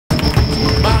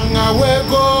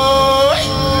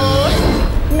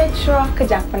Metro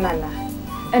Kajakpanana,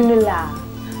 Anula,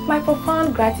 my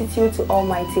profound gratitude to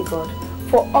Almighty God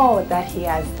for all that He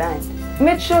has done.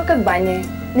 Metro Kagbanye,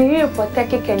 Niyu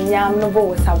Poteke Kenyam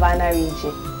Novo Savannah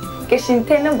region.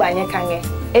 Keshinteno Banye Kange,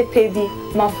 Epebi,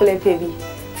 Mafule Pebi.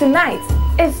 Tonight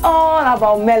is all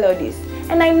about melodies,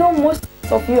 and I know most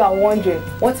of you are wondering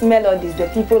what melodies the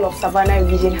people of Savannah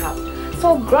region have.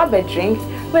 So grab a drink,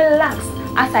 relax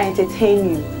as I entertain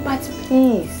you. But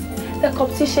please, the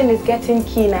competition is getting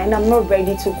keener and I'm not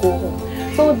ready to go home.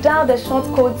 So dial the short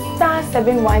code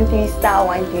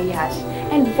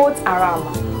 *713*13# and vote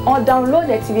Aramah, or download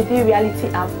the TV3 reality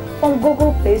app from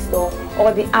Google Play Store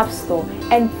or the App Store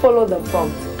and follow the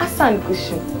prompt. Asan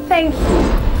Kushu. Thank you.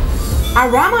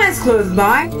 Aramah is closed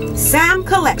by Sam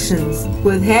Collections,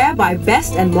 with hair by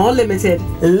Best and More Limited.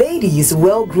 Ladies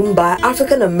well groomed by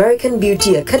African American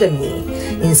Beauty Academy,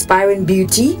 inspiring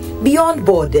beauty beyond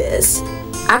borders.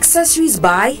 Accessories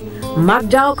by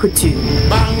Magdal Couture.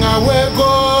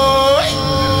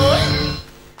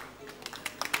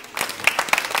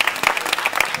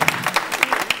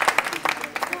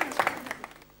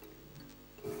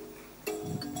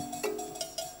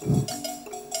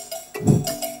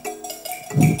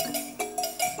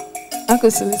 Uncle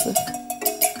Solisa.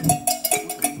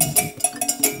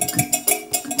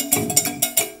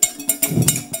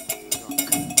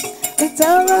 It's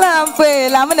all around for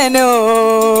Lamanano.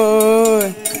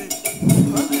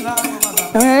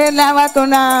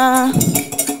 Namakona.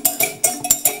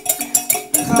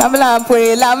 Tabla for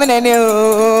Lamanano.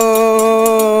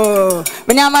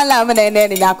 Minama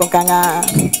Lamanane in Yakokanga.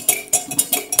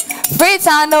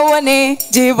 Fritano one,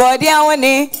 Jibodia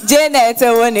one, Janet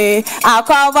one,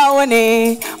 Akava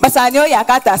one, Basanyo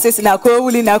Yakata says na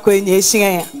Kowuli na Kwenye.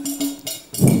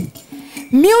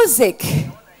 Music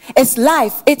is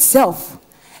life itself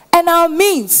and our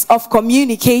means of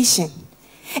communication.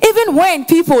 Even when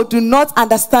people do not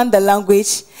understand the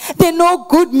language, they know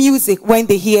good music when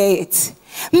they hear it.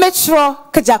 Metro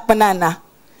Kajakpanana.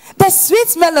 The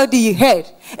sweet melody you heard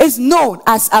is known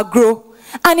as Agoro,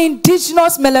 an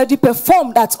indigenous melody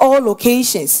performed at all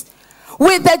occasions.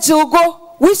 With the jogo,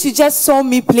 which you just saw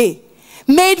me play,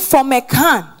 made from a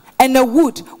can and a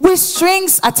wood with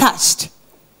strings attached.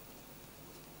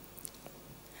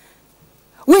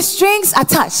 With strings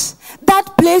attached,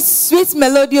 that plays sweet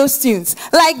melodious tunes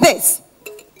like this.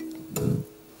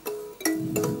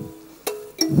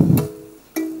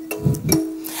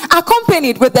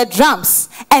 Accompanied with the drums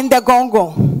and the gong.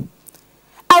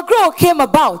 Agoro came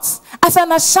about as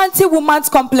an Ashanti woman's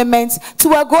complement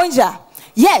to a Gonja.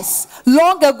 Yes,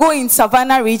 long ago in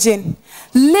Savannah region,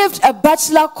 lived a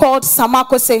bachelor called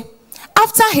Samakose.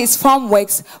 After his farm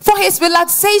works, for his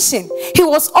relaxation, he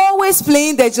was always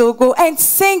playing the jogo and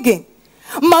singing.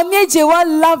 Mamie Jewa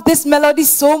loved this melody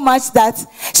so much that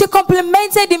she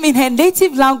complimented him in her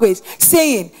native language,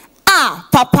 saying, "Ah,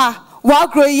 Papa,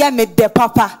 wagro ya me de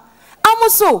Papa."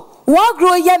 Amoso,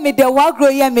 wagro ya me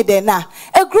de na.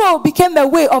 Agoro became a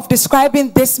way of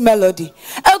describing this melody.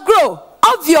 Agoro,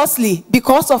 obviously,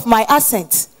 because of my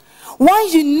accent. One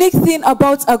unique thing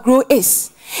about Agoro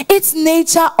is its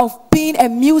nature of being a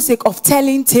music of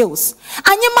telling tales.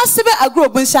 And you must be Agoro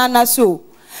bunshana so.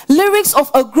 Lyrics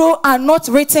of Agoro are not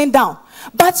written down,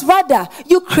 but rather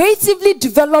you creatively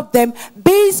develop them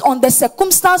based on the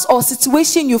circumstance or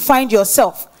situation you find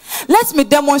yourself. Let me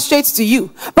demonstrate to you.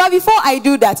 But before I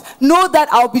do that, know that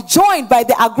I'll be joined by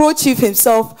the Agoro chief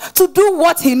himself to do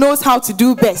what he knows how to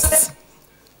do best.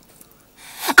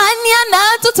 Anya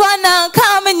na tutwana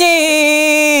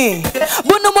kamenye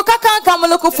bunu mukaka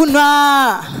kamuluku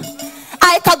funwa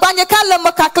ai kagbanye kala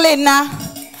mukaklena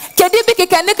kedi biki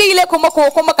kenike ile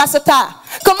komoko komakasata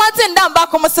komate ndamba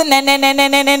komose ne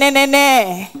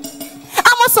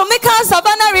Amosomika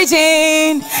Savannah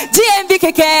region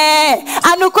GMB2021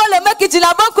 anukole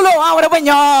mekijila bakulo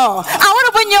awarabanyo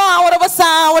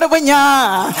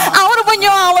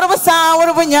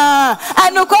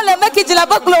anukole mekijila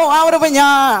bakulo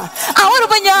awarabanyo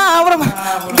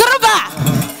groba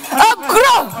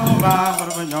Agoro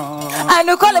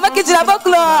anukole mekijila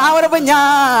bakulo awarabanyo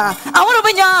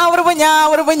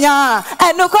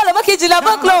anukole mekijila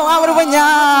bakulo awarabanyo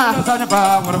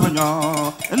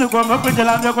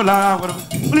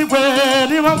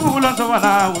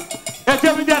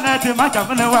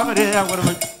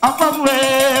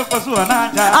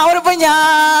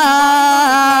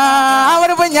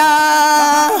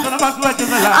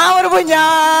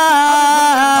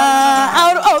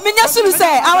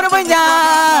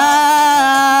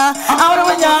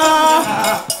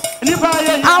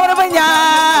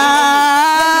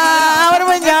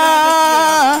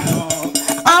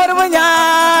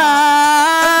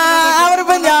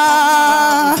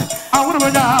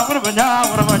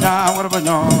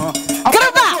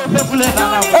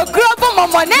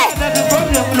So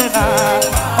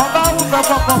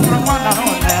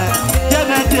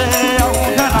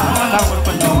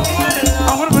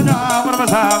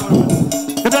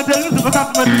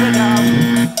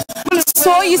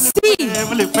you see,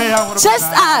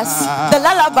 just as the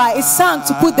lullaby is sung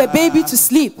to put the baby to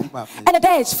sleep, and the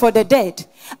dirge for the dead,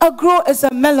 Agoro is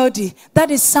a melody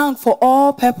that is sung for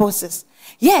all purposes.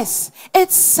 Yes,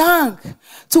 it's sung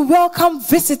to welcome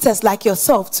visitors like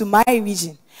yourself to my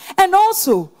region, and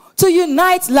also to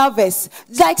unite lovers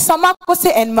like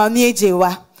Samakose and Mami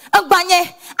Ejewa.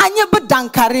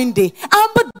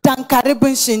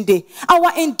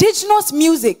 Our indigenous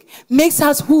music makes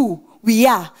us who we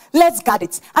are. Let's get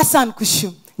it. Asan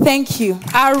Kushum. Thank you.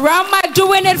 Aramah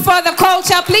doing it for the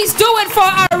culture. Please do it for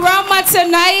Aramah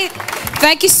tonight.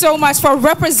 Thank you so much for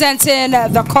representing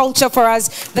the culture for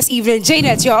us this evening.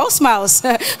 Janet, you're all smiles.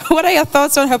 What are your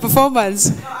thoughts on her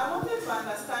performance?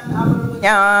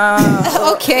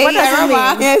 Okay, what does it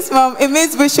mean? Yes, Mom. It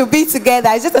means we should be together.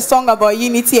 It's just a song about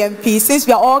unity and peace. Since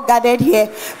we are all gathered here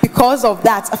because of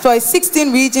that. So it's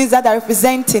 16 regions that are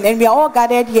representing, and we are all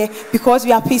gathered here because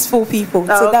we are peaceful people.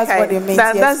 So that's what it means.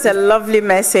 That's a lovely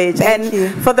message. Thank you.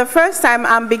 For the first time,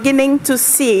 I'm beginning to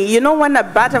see, you know, when a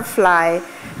butterfly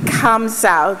comes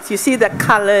out, you see the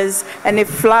colors and it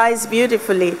flies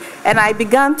beautifully, and I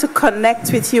began to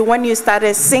connect with you when you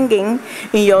started singing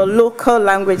in your local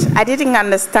language. I didn't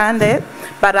understand it,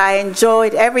 but I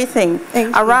enjoyed everything.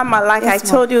 Aramah, like I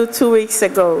told you 2 weeks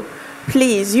ago,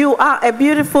 please, you are a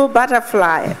beautiful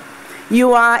butterfly.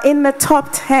 You are in the top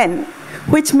 10,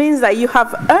 which means that you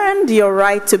have earned your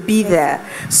right to be there.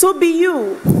 So be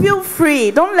you. Feel free.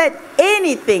 Don't let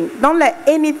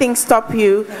anything stop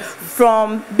you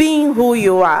from being who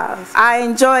you are. I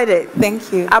enjoyed it.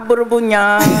 Thank you.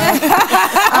 Aburubunya.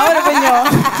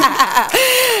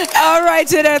 All right,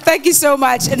 Jenna, thank you so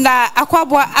much. Na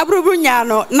akwabwa aburubunya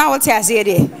no na what you say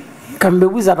there?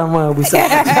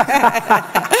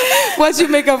 What you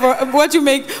make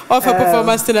of her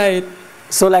performance tonight?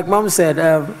 So like Mom said,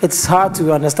 it's hard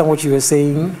to understand what you were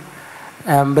saying,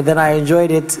 but then I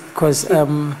enjoyed it because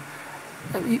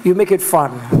you make it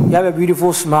fun. You have a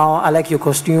beautiful smile. I like your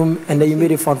costume, and then you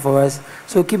made it fun for us.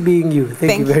 So keep being you.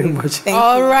 Thank you very much.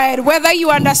 All right. Whether you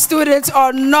understood it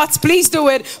or not, please do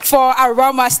it for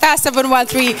Aramah.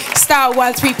 *713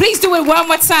 *13. Please do it one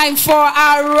more time for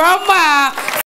Aramah.